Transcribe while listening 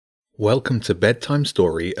Welcome to Bedtime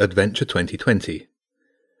Story Adventure 2020.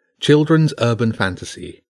 Children's Urban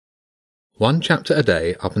Fantasy. One chapter a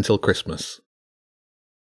day up until Christmas.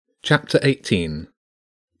 Chapter 18.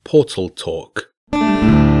 Portal Talk.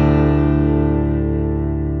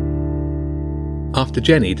 After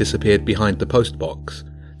Jenny disappeared behind the postbox,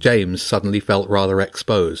 James suddenly felt rather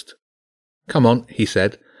exposed. "Come on," he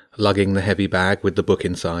said, lugging the heavy bag with the book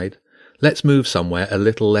inside. "Let's move somewhere a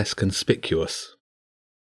little less conspicuous."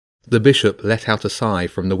 The bishop let out a sigh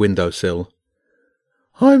from the windowsill.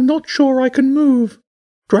 "I'm not sure I can move.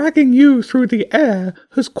 Dragging you through the air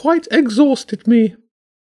has quite exhausted me."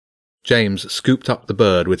 James scooped up the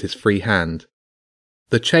bird with his free hand.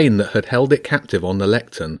 The chain that had held it captive on the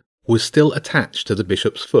lectern was still attached to the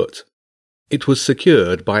bishop's foot. It was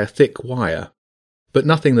secured by a thick wire, but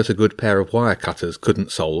nothing that a good pair of wire cutters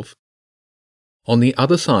couldn't solve. On the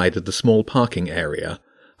other side of the small parking area,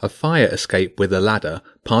 a fire escape with a ladder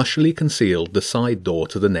partially concealed the side door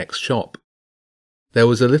to the next shop. There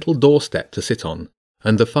was a little doorstep to sit on,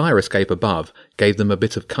 and the fire escape above gave them a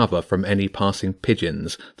bit of cover from any passing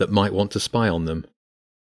pigeons that might want to spy on them.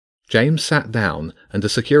 James sat down, and the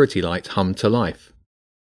security light hummed to life.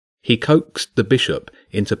 He coaxed the bishop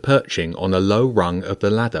into perching on a low rung of the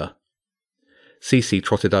ladder. Cece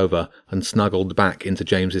trotted over and snuggled back into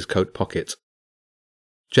James's coat pocket.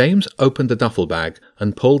 James opened the duffel bag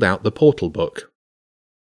and pulled out the portal book.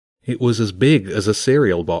 It was as big as a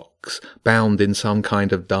cereal box, bound in some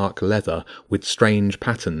kind of dark leather with strange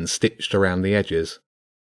patterns stitched around the edges.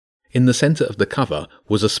 In the centre of the cover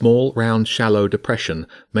was a small, round, shallow depression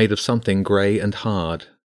made of something grey and hard.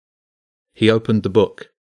 He opened the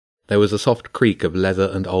book. There was a soft creak of leather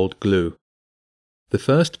and old glue. The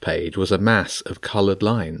first page was a mass of coloured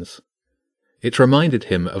lines. It reminded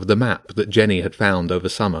him of the map that Jenny had found over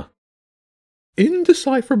summer.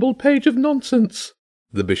 "Indecipherable page of nonsense,"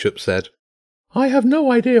 the bishop said. "I have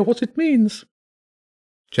no idea what it means."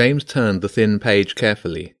 James turned the thin page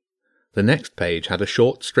carefully. The next page had a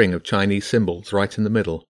short string of Chinese symbols right in the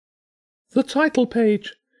middle. "The title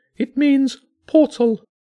page. It means portal."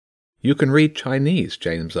 "You can read Chinese?"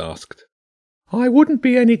 James asked. "I wouldn't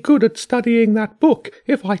be any good at studying that book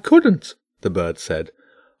if I couldn't," the bird said.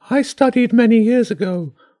 "I studied many years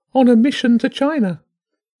ago, on a mission to China."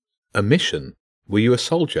 "A mission? Were you a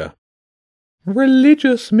soldier?"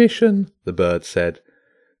 "Religious mission," the bird said.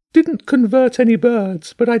 "Didn't convert any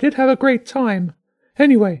birds, but I did have a great time.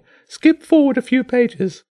 Anyway, skip forward a few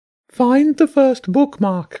pages. Find the first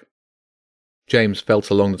bookmark." James felt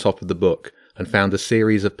along the top of the book and found a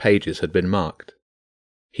series of pages had been marked.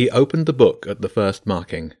 He opened the book at the first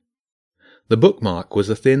marking. The bookmark was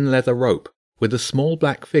a thin leather rope with a small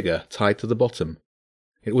black figure tied to the bottom.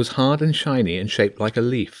 It was hard and shiny and shaped like a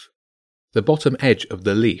leaf. The bottom edge of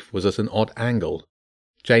the leaf was at an odd angle.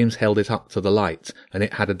 James held it up to the light, and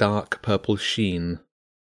it had a dark purple sheen.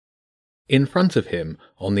 In front of him,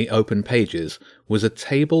 on the open pages, was a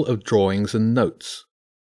table of drawings and notes.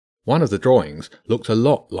 One of the drawings looked a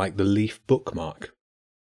lot like the leaf bookmark.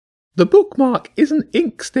 "The bookmark is an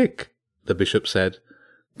ink stick," the bishop said.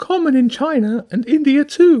 "Common in China and India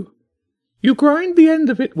too. You grind the end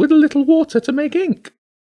of it with a little water to make ink."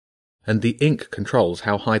 "And the ink controls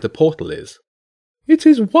how high the portal is?" "It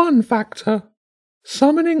is one factor.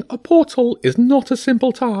 Summoning a portal is not a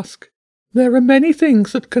simple task. There are many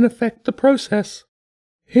things that can affect the process.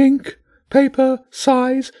 Ink, paper,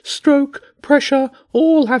 size, stroke, pressure,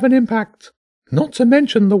 all have an impact, not to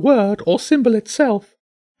mention the word or symbol itself,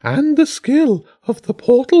 and the skill of the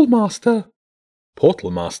portal master." "Portal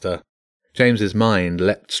master?" James's mind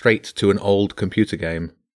leapt straight to an old computer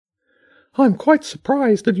game. "I'm quite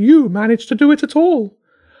surprised that you managed to do it at all.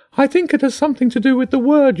 I think it has something to do with the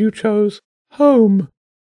word you chose, home."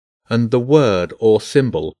 "And the word or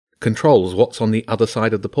symbol controls what's on the other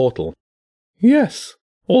side of the portal?" "Yes,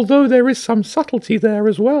 although there is some subtlety there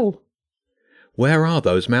as well." "Where are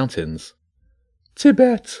those mountains?"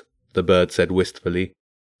 "Tibet," the bird said wistfully.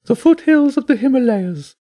 "The foothills of the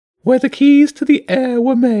Himalayas, where the keys to the air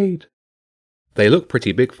were made." "They look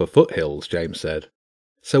pretty big for foothills," James said.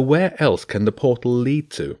 "So where else can the portal lead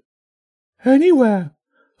to?" "Anywhere,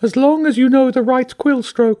 as long as you know the right quill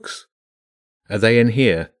strokes." "Are they in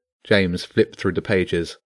here?" James flipped through the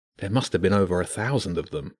pages. There must have been over 1,000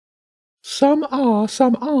 of them. "Some are,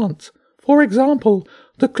 some aren't. For example,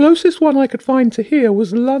 the closest one I could find to here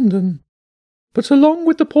was London. But along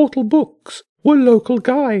with the portal books were local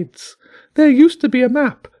guides. There used to be a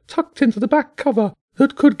map tucked into the back cover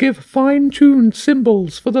that could give fine-tuned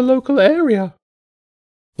symbols for the local area."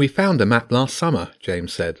 "We found a map last summer,"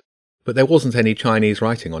 James said, "but there wasn't any Chinese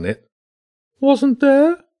writing on it." "Wasn't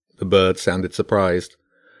there?" The bird sounded surprised.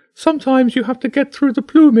 Sometimes you have to get through the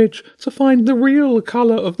plumage to find the real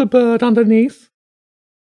colour of the bird underneath."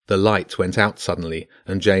 The light went out suddenly,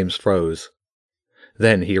 and James froze.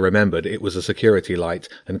 Then he remembered it was a security light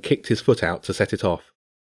and kicked his foot out to set it off.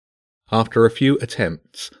 After a few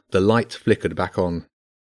attempts, the light flickered back on.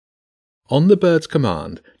 On the bird's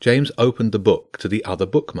command, James opened the book to the other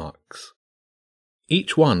bookmarks.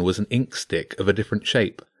 Each one was an ink stick of a different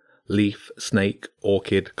shape: leaf, snake,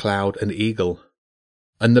 orchid, cloud, and eagle.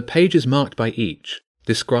 And the pages marked by each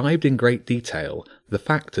described in great detail the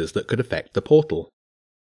factors that could affect the portal.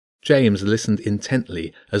 James listened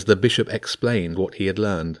intently as the bishop explained what he had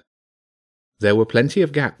learned. There were plenty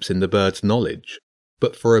of gaps in the bird's knowledge,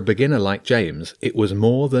 but for a beginner like James it was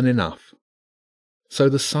more than enough. "So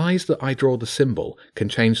the size that I draw the symbol can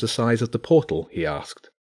change the size of the portal?" he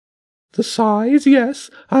asked. "The size,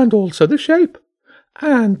 yes, and also the shape.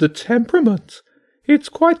 And the temperament. It's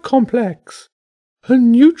quite complex. A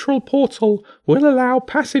neutral portal will allow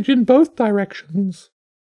passage in both directions.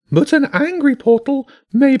 But an angry portal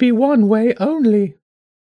may be one way only."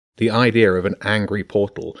 The idea of an angry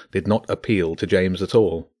portal did not appeal to James at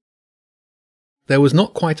all. There was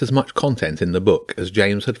not quite as much content in the book as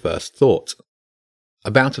James had first thought.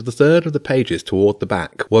 About a third of the pages toward the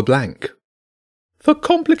back were blank. "For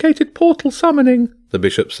complicated portal summoning," the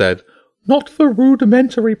bishop said, "not for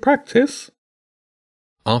rudimentary practice."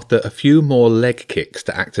 After a few more leg kicks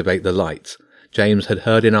to activate the light, James had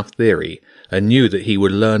heard enough theory and knew that he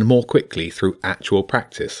would learn more quickly through actual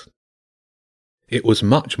practice. It was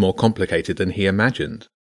much more complicated than he imagined.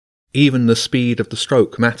 Even the speed of the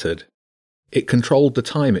stroke mattered. It controlled the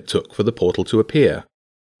time it took for the portal to appear,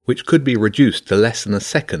 which could be reduced to less than a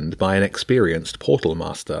second by an experienced portal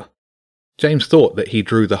master. James thought that he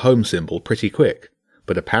drew the home symbol pretty quick,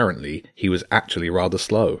 but apparently he was actually rather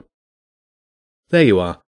slow. "There you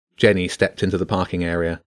are." Jenny stepped into the parking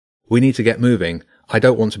area. "We need to get moving. I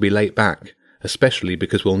don't want to be late back, especially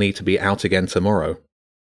because we'll need to be out again tomorrow."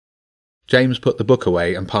 James put the book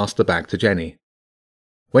away and passed the bag to Jenny.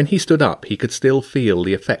 When he stood up, he could still feel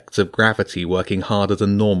the effects of gravity working harder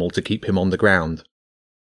than normal to keep him on the ground.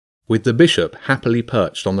 With the bishop happily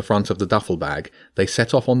perched on the front of the duffel bag, they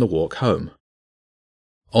set off on the walk home.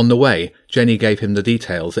 On the way, Jenny gave him the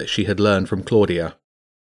details that she had learned from Claudia.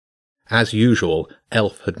 As usual,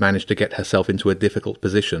 Elf had managed to get herself into a difficult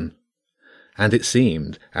position, and it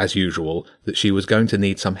seemed, as usual, that she was going to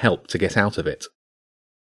need some help to get out of it.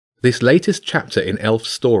 This latest chapter in Elf's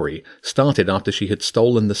story started after she had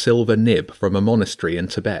stolen the silver nib from a monastery in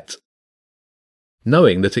Tibet.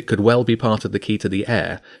 Knowing that it could well be part of the key to the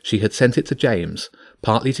air, she had sent it to James,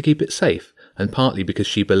 partly to keep it safe, and partly because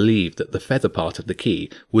she believed that the feather part of the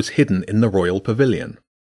key was hidden in the royal pavilion.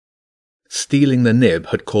 Stealing the nib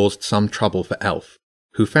had caused some trouble for Elf,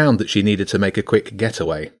 who found that she needed to make a quick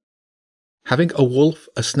getaway. Having a wolf,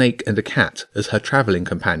 a snake, and a cat as her travelling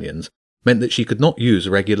companions meant that she could not use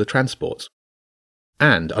regular transport.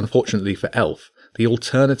 And, unfortunately for Elf, the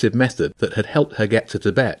alternative method that had helped her get to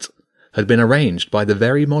Tibet had been arranged by the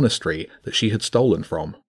very monastery that she had stolen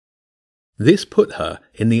from. This put her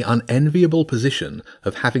in the unenviable position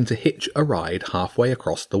of having to hitch a ride halfway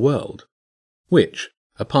across the world, which,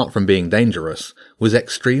 apart from being dangerous, was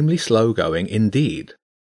extremely slow-going indeed.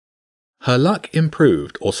 Her luck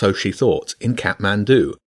improved, or so she thought, in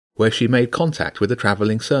Kathmandu, where she made contact with a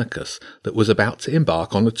travelling circus that was about to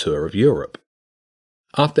embark on a tour of Europe.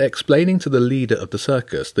 After explaining to the leader of the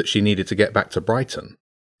circus that she needed to get back to Brighton,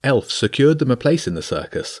 Elf secured them a place in the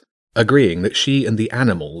circus, agreeing that she and the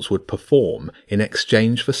animals would perform in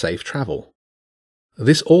exchange for safe travel.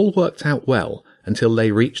 This all worked out well until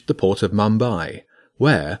they reached the port of Mumbai,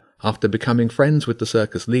 where, after becoming friends with the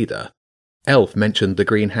circus leader, Elf mentioned the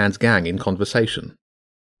Green Hands gang in conversation.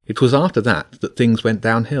 It was after that things went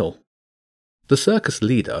downhill. The circus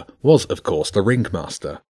leader was, of course, the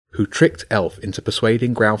ringmaster, who tricked Elf into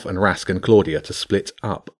persuading Gralf and Rask and Claudia to split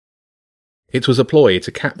up. It was a ploy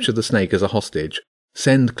to capture the snake as a hostage,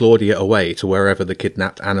 send Claudia away to wherever the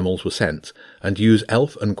kidnapped animals were sent, and use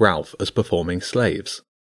Elf and Gralf as performing slaves.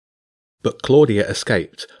 But Claudia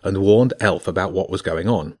escaped and warned Elf about what was going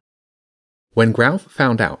on. When Gralf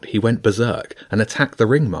found out, he went berserk and attacked the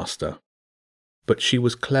ringmaster. But she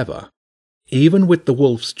was clever. Even with the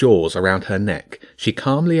wolf's jaws around her neck, she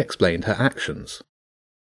calmly explained her actions.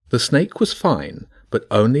 The snake was fine, but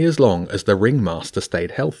only as long as the ringmaster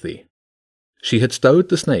stayed healthy. She had stowed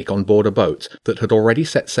the snake on board a boat that had already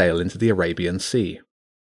set sail into the Arabian Sea.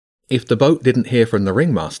 If the boat didn't hear from the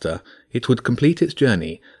ringmaster, it would complete its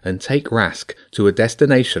journey and take Rask to a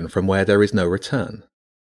destination from where there is no return.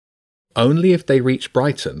 Only if they reached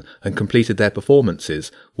Brighton and completed their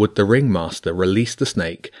performances would the ringmaster release the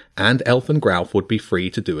snake, and Elf and Growlf would be free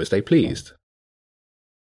to do as they pleased.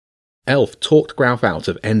 Elf talked Growlf out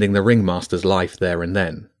of ending the ringmaster's life there and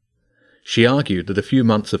then. She argued that a few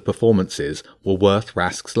months of performances were worth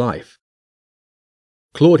Rask's life.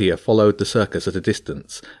 Claudia followed the circus at a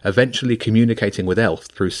distance, eventually communicating with Elf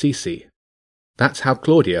through Cece. That's how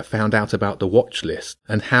Claudia found out about the watch list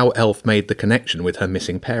and how Elf made the connection with her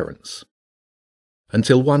missing parents.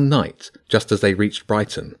 Until one night, just as they reached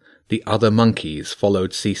Brighton, the other monkeys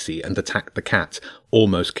followed Cece and attacked the cat,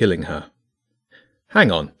 almost killing her. "Hang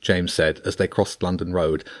on," James said as they crossed London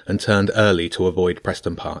Road and turned early to avoid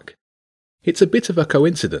Preston Park. "It's a bit of a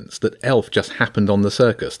coincidence that Elf just happened on the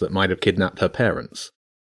circus that might have kidnapped her parents."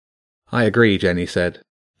 "I agree," Jenny said.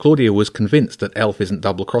 "Claudia was convinced that Elf isn't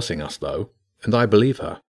double-crossing us, though, and I believe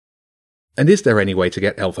her." "And is there any way to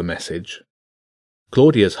get Elf a message?"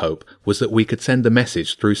 Claudia's hope was that we could send the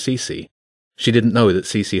message through Cece. She didn't know that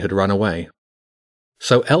Cece had run away.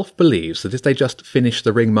 So Elf believes that if they just finish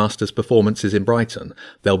the ringmaster's performances in Brighton,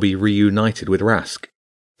 they'll be reunited with Rask.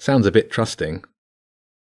 Sounds a bit trusting.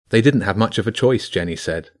 "They didn't have much of a choice," Jenny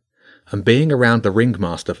said, "and being around the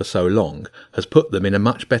ringmaster for so long has put them in a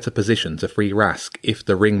much better position to free Rask if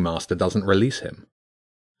the ringmaster doesn't release him.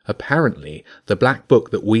 Apparently, the black book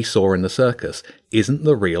that we saw in the circus isn't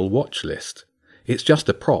the real watch list. It's just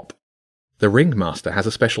a prop. The ringmaster has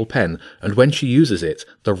a special pen, and when she uses it,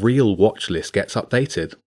 the real watch list gets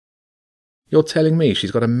updated." "You're telling me she's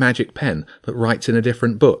got a magic pen that writes in a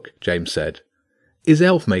different book?" James said. "Is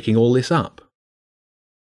Elf making all this up?"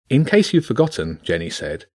 "In case you've forgotten," Jenny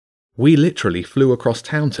said, "we literally flew across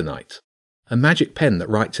town tonight. A magic pen that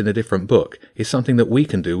writes in a different book is something that we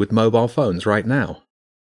can do with mobile phones right now."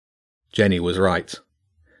 Jenny was right.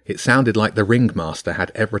 It sounded like the ringmaster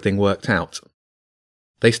had everything worked out.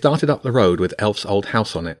 They started up the road with Elf's old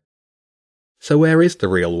house on it. "So where is the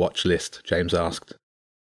real watch list?" James asked.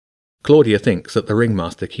 "Claudia thinks that the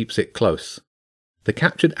ringmaster keeps it close. The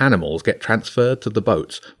captured animals get transferred to the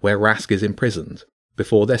boats where Rask is imprisoned,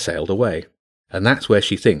 before they're sailed away, and that's where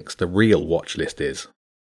she thinks the real watch list is."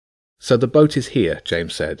 "So the boat is here,"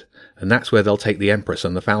 James said, "and that's where they'll take the Empress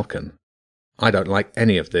and the Falcon. I don't like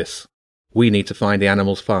any of this. We need to find the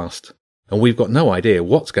animals fast. And we've got no idea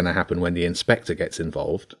what's going to happen when the inspector gets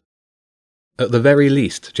involved." "At the very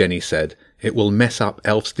least," Jenny said, "it will mess up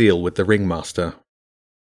Elf's deal with the ringmaster."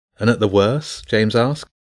 "And at the worst?" James asked.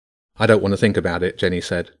 "I don't want to think about it," Jenny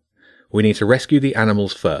said. "We need to rescue the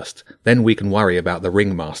animals first, then we can worry about the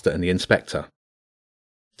ringmaster and the inspector."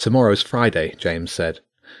 "Tomorrow's Friday," James said,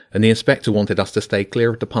 "and the inspector wanted us to stay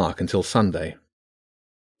clear of the park until Sunday."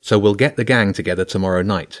 "So we'll get the gang together tomorrow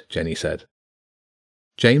night," Jenny said.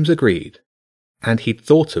 James agreed, and he'd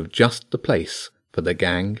thought of just the place for the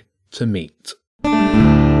gang to meet.